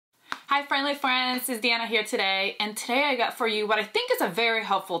Hi friendly friends, it's Deanna here today, and today I got for you what I think is a very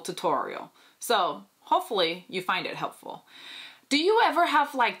helpful tutorial. So hopefully you find it helpful. Do you ever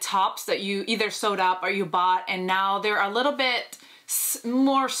have like tops that you either sewed up or you bought and now they're a little bit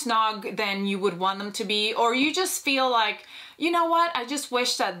more snug than you would want them to be, or you just feel like, you know what, I just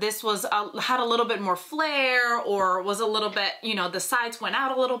wish that this was had a little bit more flair, or was a little bit, you know, the sides went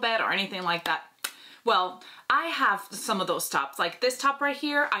out a little bit or anything like that? Well, I have some of those tops. Like this top right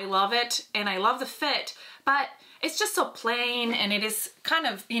here, I love it and I love the fit, but it's just so plain and it is kind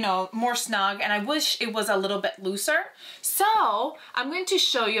of, you know, more snug, and I wish it was a little bit looser. So I'm going to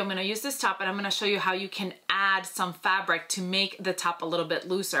show you, I'm going to use this top and I'm going to show you how you can add some fabric to make the top a little bit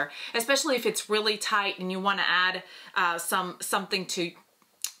looser, especially if it's really tight and you want to add something to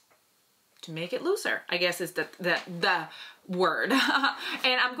make it looser, I guess is the word.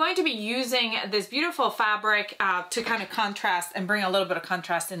 And I'm going to be using this beautiful fabric to kind of contrast and bring a little bit of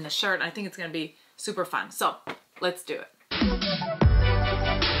contrast in the shirt. I think it's going to be super fun. So let's do it.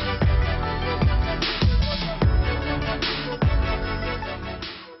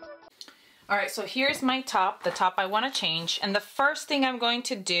 All right, so here's my top, the top I want to change. And the first thing I'm going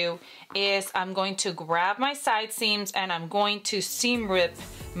to do is I'm going to grab my side seams and I'm going to seam rip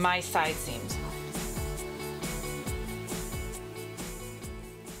my side seams.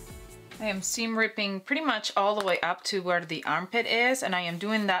 I am seam ripping pretty much all the way up to where the armpit is, and I am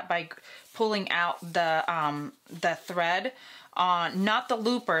doing that by pulling out the thread on, not the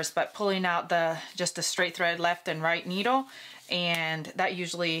loopers, but pulling out just the straight thread left and right needle, and that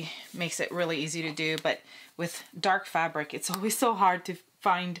usually makes it really easy to do. But with dark fabric, it's always so hard to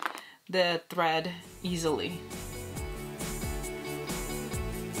find the thread easily.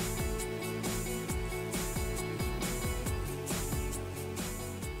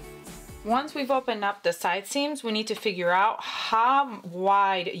 Once we've opened up the side seams, we need to figure out how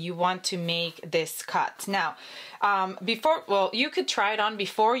wide you want to make this cut. Now, you could try it on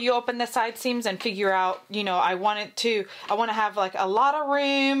before you open the side seams and figure out, you know, I want to have like a lot of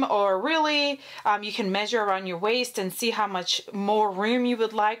room, or really, you can measure around your waist and see how much more room you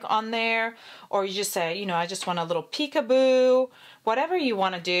would like on there. Or you just say, you know, I just want a little peekaboo. Whatever you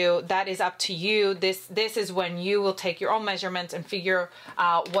want to do, that is up to you. This is when you will take your own measurements and figure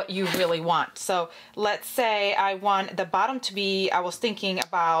out what you really want. So let's say I want the bottom to be, I was thinking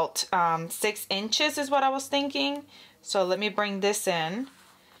about 6 inches is what I was thinking. So let me bring this in.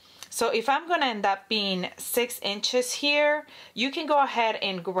 So if I'm going to end up being 6 inches here, you can go ahead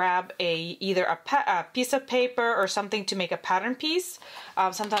and grab either a piece of paper or something to make a pattern piece.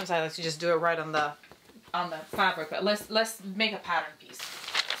 Sometimes I like to just do it right on the fabric, but let's make a pattern piece.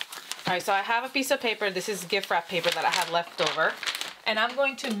 All right, so I have a piece of paper. This is gift wrap paper that I had left over, and I'm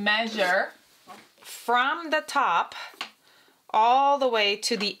going to measure from the top all the way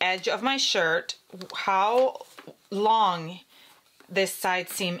to the edge of my shirt how long this side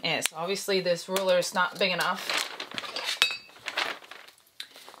seam is. Obviously this ruler is not big enough.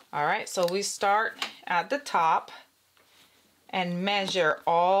 All right, so we start at the top and measure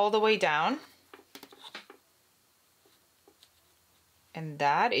all the way down. And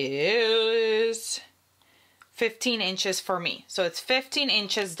that is 15 inches for me. So it's 15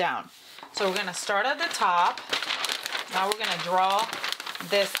 inches down. So we're gonna start at the top. Now we're gonna draw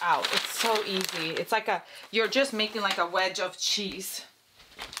this out. It's so easy. It's like you're just making like a wedge of cheese.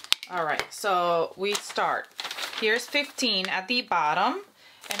 All right, so we start. Here's 15 at the bottom,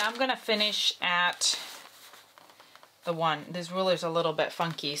 and I'm gonna finish at the one. This ruler is a little bit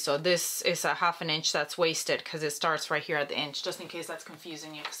funky, so this is a 1/2 inch that's wasted because it starts right here at the inch, just in case that's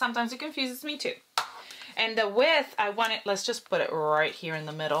confusing you. Sometimes it confuses me too. And the width, I want it, let's just put it right here in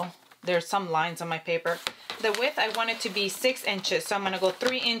the middle. There's some lines on my paper. The width, I want it to be 6 inches, so I'm gonna go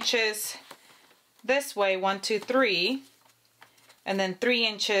 3 inches this way, 1, 2, 3, and then 3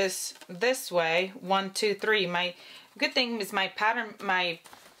 inches this way, 1, 2, 3. My good thing is my pattern, my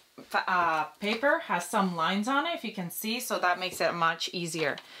paper has some lines on it, if you can see, so that makes it much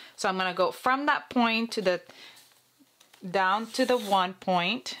easier. So I'm gonna go from that point to down to the 1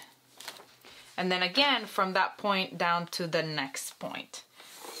 point, and then again from that point down to the next point.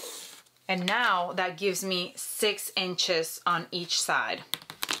 And now that gives me 6 inches on each side.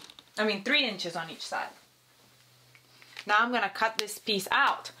 I mean 3 inches on each side. Now I'm gonna cut this piece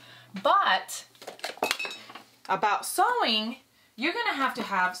out. But about sewing, you're gonna have to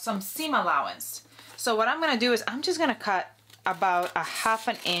have some seam allowance. So what I'm gonna do is I'm just gonna cut about a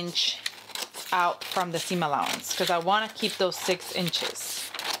 1/2 inch out from the seam allowance because I wanna keep those 6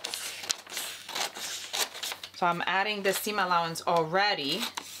 inches. So I'm adding the seam allowance already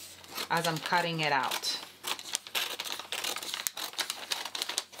as I'm cutting it out.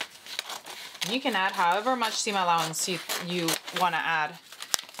 You can add however much seam allowance you want to add.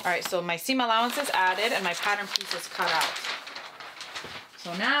 All right, so my seam allowance is added and my pattern piece is cut out.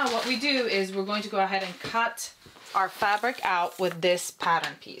 So now what we do is we're going to go ahead and cut our fabric out with this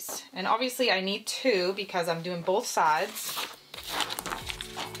pattern piece. And obviously I need two because I'm doing both sides.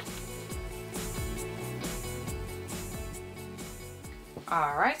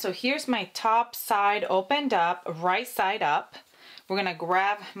 All right, so here's my top side opened up, right side up. We're gonna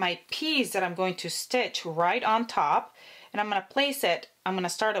grab my piece that I'm going to stitch right on top, and I'm gonna place it. I'm gonna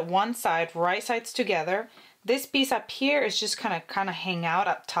start at one side, right sides together. This piece up here is just gonna kind of hang out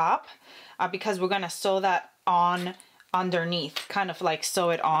up top because we're gonna sew that on underneath, kind of like sew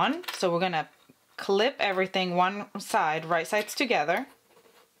it on. So we're gonna clip everything one side, right sides together.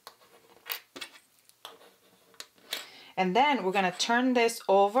 And then we're gonna turn this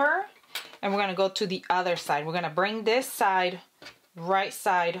over and we're gonna go to the other side. We're gonna bring this side, right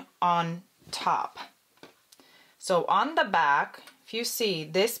side on top. So on the back, if you see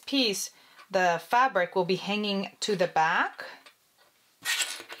this piece, the fabric will be hanging to the back,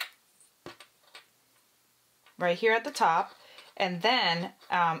 right here at the top, and then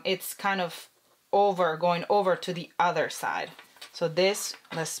it's kind of going over to the other side. So this,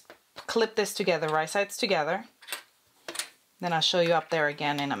 let's clip this together, right sides together. Then I'll show you up there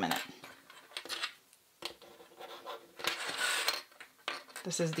again in a minute.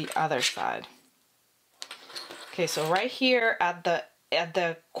 This is the other side. Okay, so right here at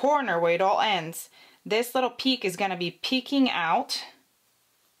the corner where it all ends, this little peak is gonna be peeking out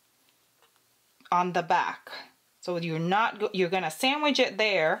on the back. So you're gonna sandwich it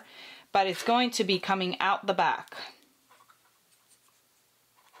there, but it's going to be coming out the back.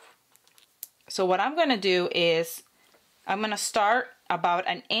 So what I'm gonna do is, I'm gonna start about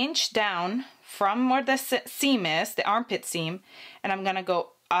an inch down from where the seam is, the armpit seam, and I'm gonna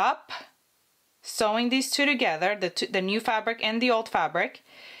go up, sewing these two together, the new fabric and the old fabric,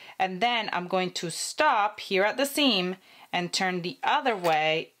 and then I'm going to stop here at the seam and turn the other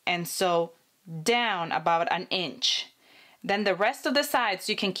way and sew down about an inch. Then the rest of the sides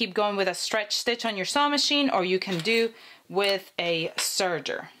you can keep going with a stretch stitch on your sewing machine, or you can do with a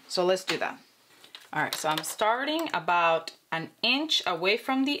serger. So let's do that. All right, so I'm starting about an inch away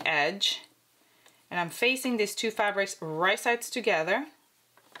from the edge, and I'm facing these two fabrics right sides together,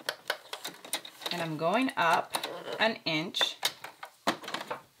 and I'm going up an inch.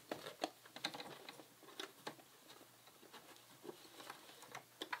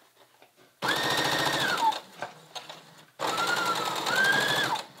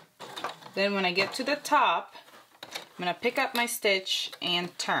 Then when I get to the top, I'm gonna pick up my stitch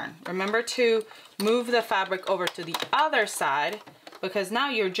and turn. Remember to move the fabric over to the other side, because now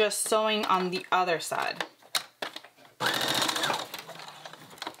you're just sewing on the other side.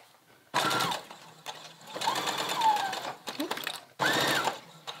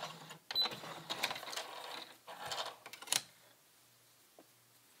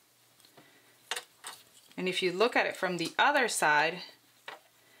 And if you look at it from the other side,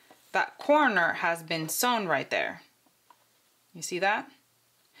 that corner has been sewn right there. You see that?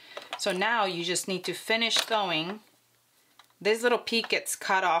 So now you just need to finish sewing. This little peak gets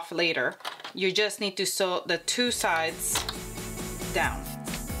cut off later. You just need to sew the two sides down.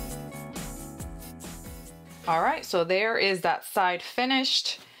 All right, so there is that side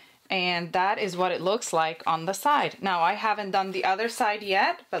finished, and that is what it looks like on the side. Now I haven't done the other side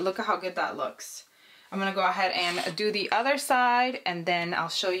yet, but look at how good that looks. I'm gonna go ahead and do the other side, and then I'll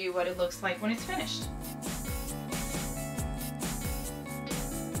show you what it looks like when it's finished.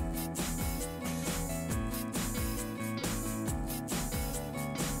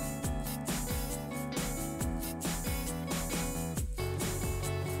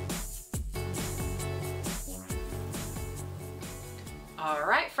 All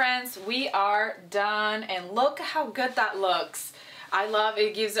right, friends, we are done, and look how good that looks. I love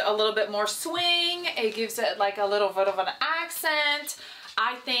it. Gives it a little bit more swing. It gives it like a little bit of an accent.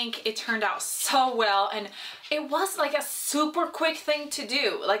 I think it turned out so well, and it was like a super quick thing to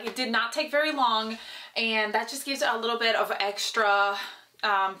do. Like, it did not take very long, and that just gives it a little bit of extra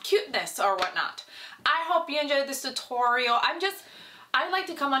cuteness or whatnot. I hope you enjoyed this tutorial. I like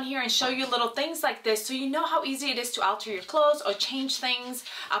to come on here and show you little things like this so you know how easy it is to alter your clothes or change things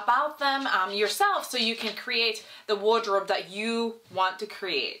about them yourself, so you can create the wardrobe that you want to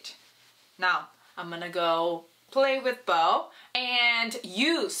create. Now, I'm gonna go play with Bo, and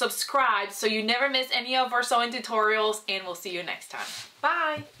you subscribe so you never miss any of our sewing tutorials, and we'll see you next time.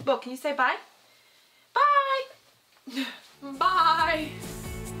 Bye. Bo, can you say bye? Bye. Bye.